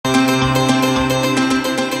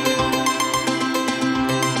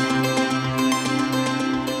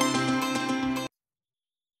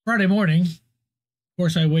Friday morning, of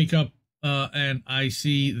course, I wake up and I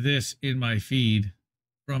see this in my feed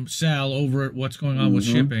from Sal over at What's Going On with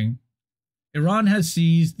Shipping. Iran has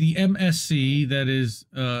seized the MSC, that is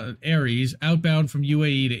Aries, outbound from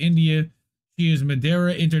UAE to India. She is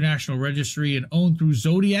Madeira International Registry and owned through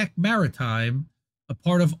Zodiac Maritime, a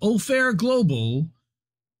part of Ofair Global,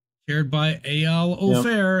 chaired by Eyal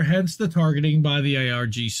Ofair, hence the targeting by the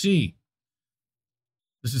IRGC.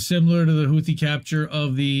 This is similar to the Houthi capture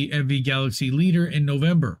of the MV Galaxy Leader in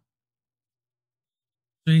November.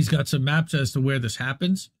 So he's got some maps as to where this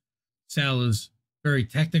happens. Sal is very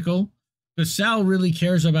technical, because Sal really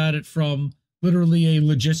cares about it from literally a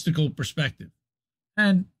logistical perspective.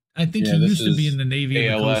 And I think he used to be in the Navy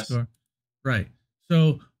and the Coast Guard. Right.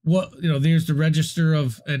 So what, there's the register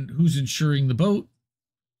of and who's insuring the boat.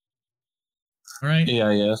 All right.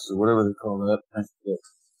 AIS or whatever they call that.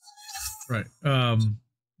 Right.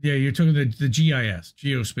 Yeah, you're talking the GIS,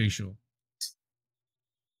 geospatial.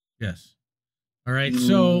 Yes. All right.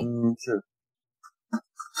 So sure.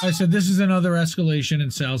 I said this is another escalation,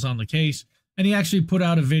 and Sal's on the case. And he actually put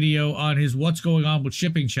out a video on his What's Going On with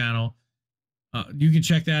Shipping channel. You can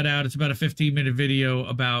check that out. It's about a 15-minute video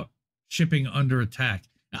about shipping under attack.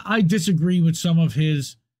 Now, I disagree with some of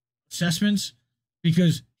his assessments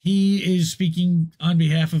because he is speaking on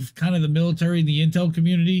behalf of kind of the military and the intel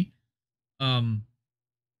community.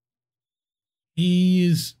 He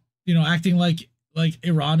is, acting like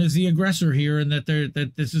Iran is the aggressor here, and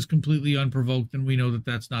that this is completely unprovoked, and we know that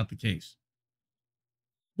that's not the case.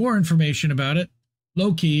 More information about it,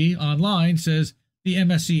 low-key online, says the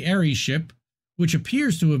MSC Aries ship, which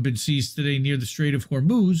appears to have been seized today near the Strait of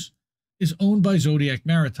Hormuz, is owned by Zodiac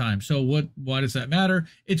Maritime. So why does that matter?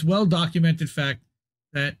 It's well-documented fact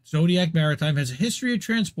that Zodiac Maritime has a history of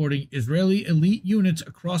transporting Israeli elite units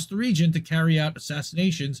across the region to carry out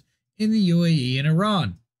assassinations in the UAE and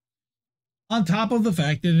Iran. On top of the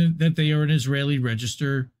fact that they are an Israeli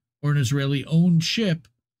register or an Israeli-owned ship,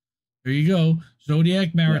 there you go.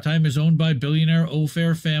 Zodiac Maritime is owned by billionaire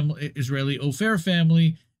Ofair family, Israeli Ofair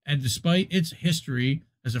family, and despite its history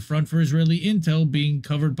as a front for Israeli intel being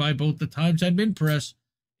covered by both the Times and Mint Press,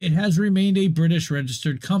 it has remained a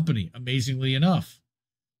British-registered company, amazingly enough.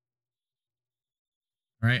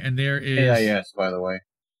 All right, and there is... AIS, by the way.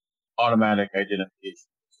 Automatic identification.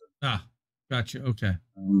 Ah, gotcha, okay.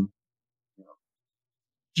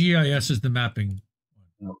 GIS is the mapping.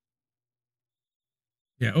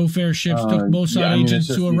 Yeah, Ofair ships took Mossad agents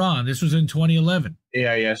to Iran. This was in 2011.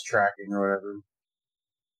 AIS tracking or whatever.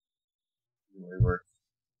 It really works.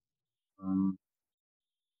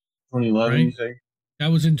 2011, right? You say?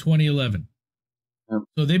 That was in 2011. Yep.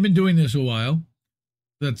 So they've been doing this a while.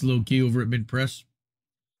 That's low key over at Mint Press.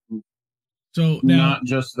 So now, not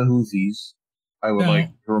just the Houthis. I would like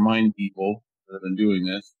to remind people that have been doing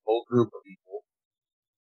this. Whole group of people.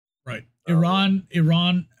 Right. Iran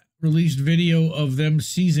released video of them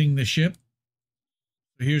seizing the ship.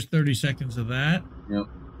 So here's 30 seconds of that. Yep.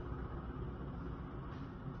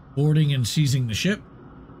 Boarding and seizing the ship.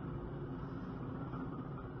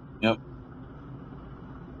 Yep.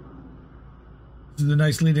 This is a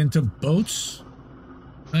nice lead into boats.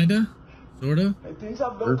 Kinda. Sorta.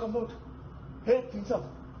 Here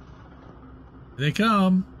they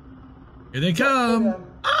come. Here they come.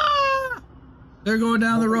 Ah! They're going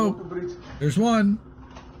down the rope. There's one.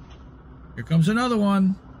 Here comes another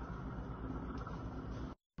one.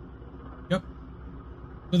 Yep.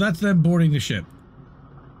 So that's them boarding the ship.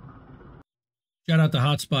 Shout out to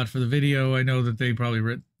Hotspot for the video. I know that they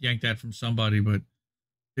probably yanked that from somebody, but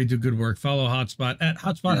they do good work. Follow Hotspot at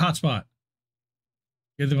Hotspot Hotspot.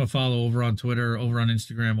 Give them a follow over on Twitter, over on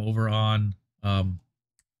Instagram, over on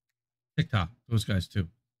TikTok. Those guys too.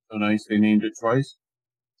 So nice. They named it twice.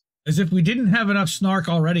 As if we didn't have enough snark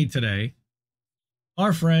already today.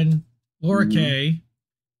 Our friend Laura K.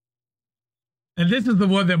 And this is the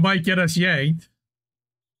one that might get us yanked.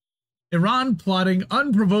 Iran plotting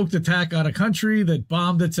unprovoked attack on a country that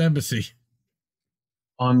bombed its embassy.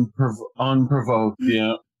 Unprovoked,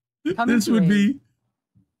 yeah. This would be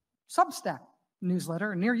Substack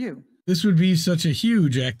newsletter near you. This would be such a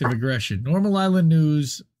huge act of aggression. Normal Island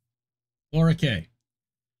News, Laura K.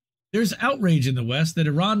 There's outrage in the West that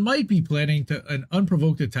Iran might be planning an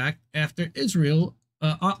unprovoked attack after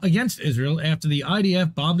against Israel after the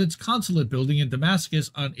IDF bombed its consulate building in Damascus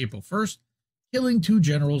on April 1st, killing 2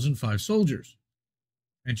 generals and 5 soldiers.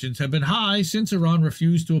 Tensions have been high since Iran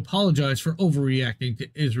refused to apologize for overreacting to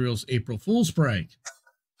Israel's April Fool's prank.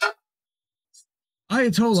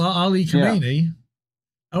 Ayatollah Ali Khamenei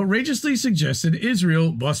outrageously suggested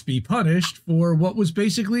Israel must be punished for what was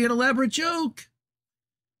basically an elaborate joke.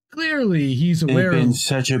 Clearly, he's They've aware. been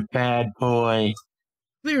such a bad boy.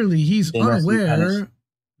 Clearly, he's They must be punished. unaware.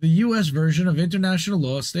 The U.S. version of international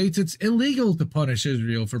law states it's illegal to punish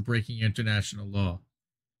Israel for breaking international law.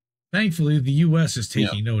 Thankfully, the U.S. is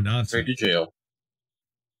taking no nonsense. Straight to jail.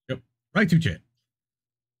 Yep, right to jail.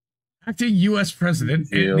 Acting U.S.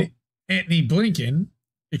 President Antony Blinken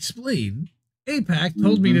explained, AIPAC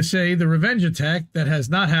told me to say the revenge attack that has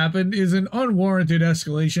not happened is an unwarranted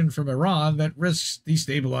escalation from Iran that risks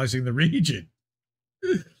destabilizing the region.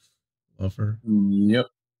 Lover. Yep.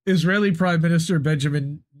 Israeli Prime Minister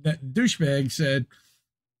Benjamin Douchebag said,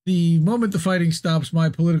 the moment the fighting stops, my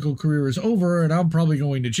political career is over and I'm probably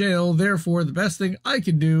going to jail. Therefore, the best thing I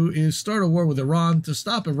can do is start a war with Iran to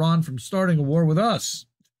stop Iran from starting a war with us.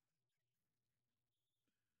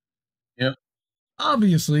 Yep.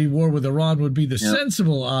 Obviously, war with Iran would be the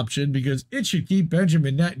sensible option because it should keep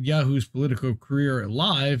Benjamin Netanyahu's political career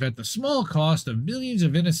alive at the small cost of millions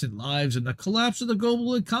of innocent lives and the collapse of the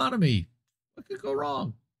global economy. What could go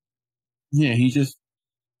wrong? Yeah, he just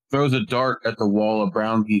throws a dart at the wall of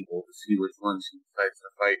brown people to see which ones he decides to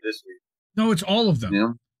fight this week. No, it's all of them.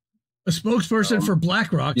 Yeah. A spokesperson for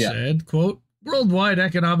BlackRock said, quote, worldwide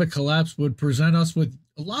economic collapse would present us with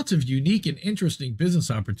lots of unique and interesting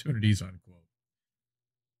business opportunities, unquote.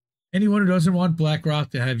 Anyone who doesn't want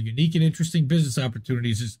BlackRock to have unique and interesting business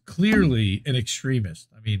opportunities is clearly an extremist.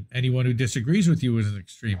 I mean, anyone who disagrees with you is an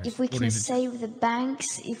extremist. If we can save the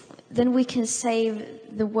banks, then we can save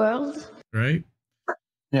the world. Right?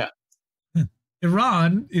 Yeah.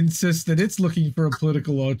 Iran insists that it's looking for a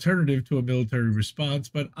political alternative to a military response,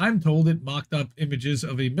 but I'm told it mocked up images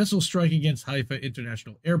of a missile strike against Haifa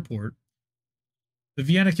International Airport. The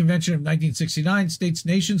Vienna Convention of 1969 states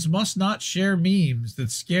nations must not share memes that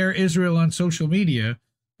scare Israel on social media,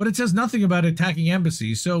 but it says nothing about attacking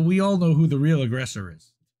embassies, so we all know who the real aggressor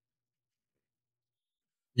is.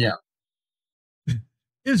 Yeah.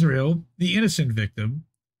 Israel, the innocent victim,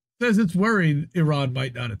 says it's worried Iran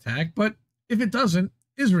might not attack, but if it doesn't,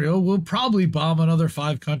 Israel will probably bomb another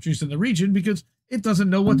 5 countries in the region because it doesn't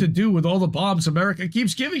know what to do with all the bombs America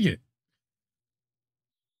keeps giving it.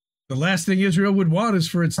 The last thing Israel would want is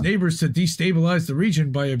for its neighbors to destabilize the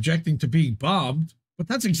region by objecting to being bombed, but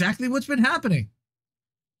that's exactly what's been happening.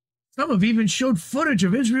 Some have even showed footage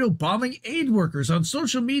of Israel bombing aid workers on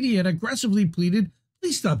social media and aggressively pleaded,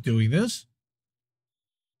 please stop doing this.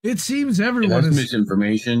 It seems everyone is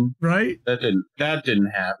misinformation, right? That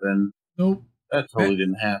didn't happen. Nope. That totally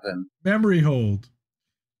didn't happen. Memory hold.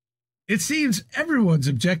 It seems everyone's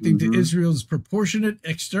objecting to Israel's proportionate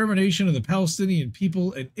extermination of the Palestinian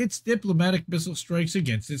people and its diplomatic missile strikes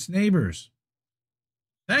against its neighbors.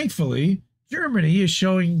 Thankfully, Germany is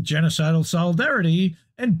showing genocidal solidarity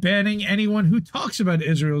and banning anyone who talks about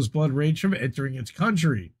Israel's blood rage from entering its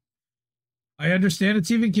country. I understand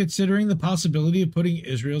it's even considering the possibility of putting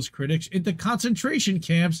Israel's critics into concentration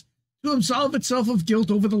camps to absolve itself of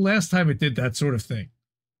guilt over the last time it did that sort of thing.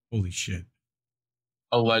 Holy shit.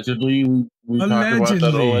 Allegedly, we talked about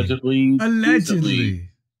that allegedly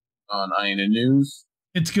on INN News.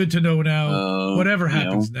 It's good to know now, whatever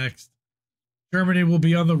happens next, Germany will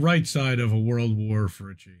be on the right side of a world war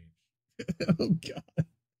for a change. Oh,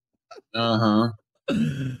 God.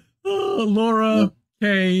 Oh, Laura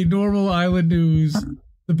K., Normal Island News,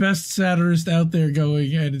 the best satirist out there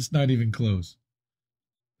going, and it's not even close.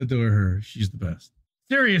 Adore her. She's the best.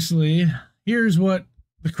 Seriously, here's what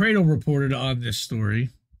the Cradle reported on this story,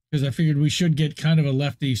 because I figured we should get kind of a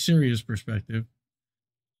lefty, serious perspective.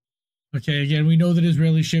 Okay, again, we know that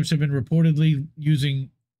Israeli ships have been reportedly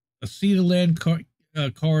using a sea-to-land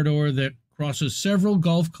corridor that crosses several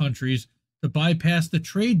Gulf countries to bypass the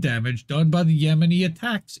trade damage done by the Yemeni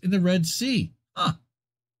attacks in the Red Sea. Huh.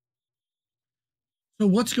 So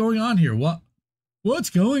what's going on here?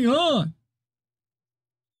 What's going on?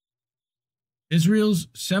 Israel's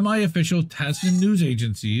semi-official Tasnim news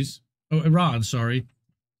agencies, semi-official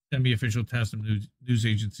Tasnim news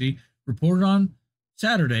agency, reported on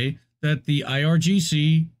Saturday that the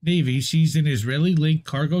IRGC Navy seized an Israeli-linked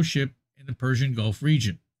cargo ship in the Persian Gulf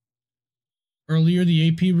region. Earlier, the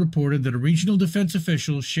AP reported that a regional defense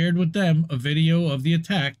official shared with them a video of the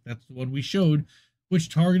attack, that's the one we showed, which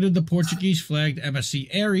targeted the Portuguese-flagged MSC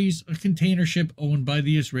Ares, a container ship owned by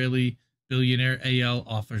the Israeli billionaire Eyal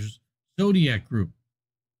Offer's Zodiac Group.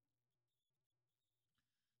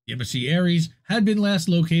 The MSC Ares had been last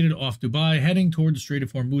located off Dubai, heading toward the Strait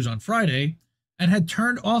of Hormuz on Friday, and had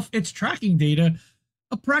turned off its tracking data,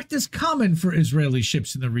 a practice common for Israeli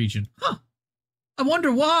ships in the region. Huh. I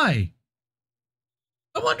wonder why.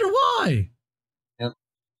 Yep.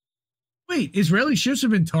 Wait, Israeli ships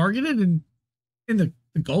have been targeted in the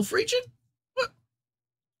Gulf region? What?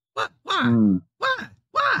 What? Why? Mm. Why?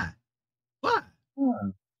 Why? Why? Why?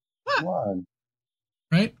 Why? Why?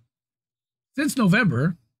 Right? Since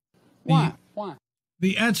November, Why?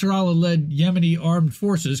 the Ansar Allah-led Yemeni armed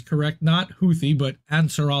forces, correct, not Houthi, but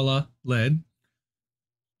Ansar Allah-led,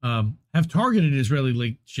 have targeted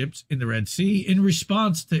Israeli-linked ships in the Red Sea in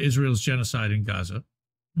response to Israel's genocide in Gaza.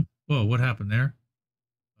 Whoa, what happened there?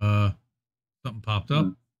 Something popped up.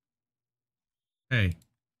 Hey,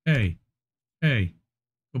 go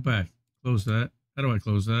back. Close that. How do I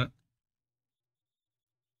close that?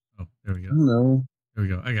 Oh, there we go. No. There we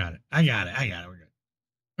go. I got it. We're good.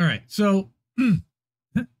 All right. So,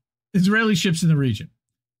 Israeli ships in the region.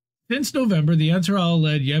 Since November, the Ansar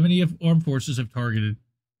Allah-led Yemeni armed forces have targeted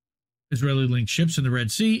Israeli-linked ships in the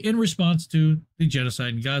Red Sea in response to the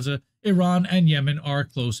genocide in Gaza. Iran and Yemen are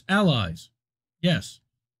close allies. Yes.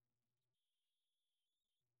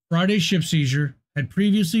 Friday's ship seizure had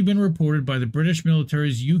previously been reported by the British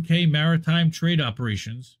military's UK maritime trade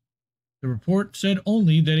operations. The report said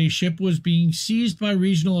only that a ship was being seized by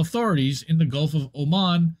regional authorities in the Gulf of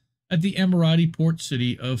Oman at the Emirati port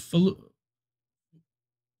city of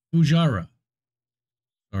Fujairah.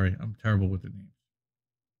 Sorry, I'm terrible with the names.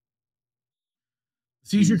 The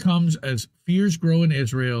seizure comes as fears grow in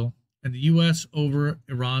Israel and the U.S. over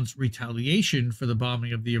Iran's retaliation for the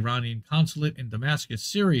bombing of the Iranian consulate in Damascus,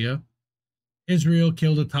 Syria. Israel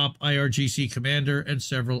killed a top IRGC commander and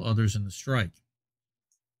several others in the strike.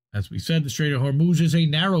 As we said, the Strait of Hormuz is a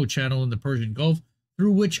narrow channel in the Persian Gulf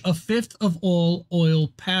through which a fifth of all oil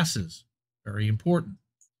passes. Very important.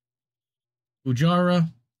 Fujairah,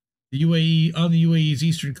 the UAE, on the UAE's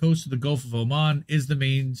eastern coast of the Gulf of Oman, is the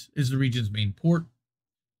region's main port.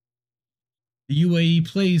 The UAE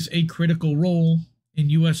plays a critical role in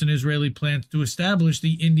U.S. and Israeli plans to establish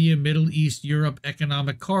the India, Middle East, Europe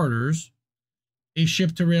economic corridors, a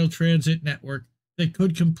ship-to-rail transit network that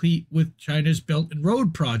could compete with China's Belt and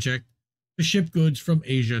Road project to ship goods from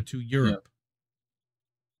Asia to Europe.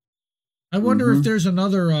 I wonder if there's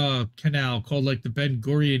another canal called like the Ben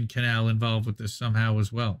Gurion Canal involved with this somehow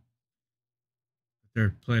as well.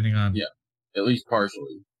 They're planning on. Yeah, at least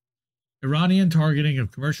partially. Iranian targeting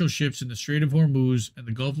of commercial ships in the Strait of Hormuz and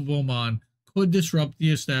the Gulf of Oman could disrupt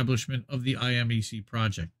the establishment of the IMEC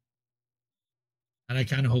project. And I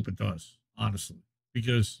kind of hope it does, honestly,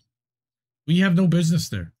 because we have no business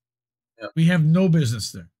there. Yep. We have no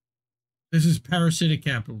business there. This is parasitic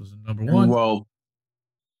capitalism, number one. Well,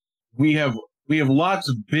 we have lots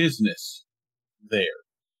of business there.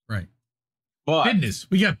 Right. But business.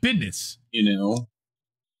 We got business. We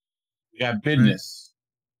got business.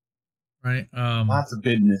 Right. Lots of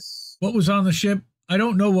business. What was on the ship? I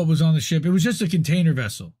don't know what was on the ship. It was just a container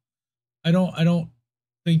vessel. I don't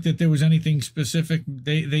think that there was anything specific.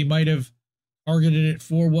 They might have targeted it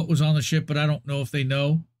for what was on the ship, but I don't know if they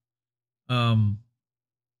know. Yeah,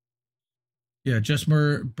 just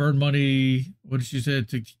burn money. What did she say?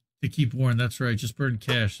 To keep warm. That's right. Just burn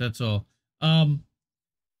cash. That's all.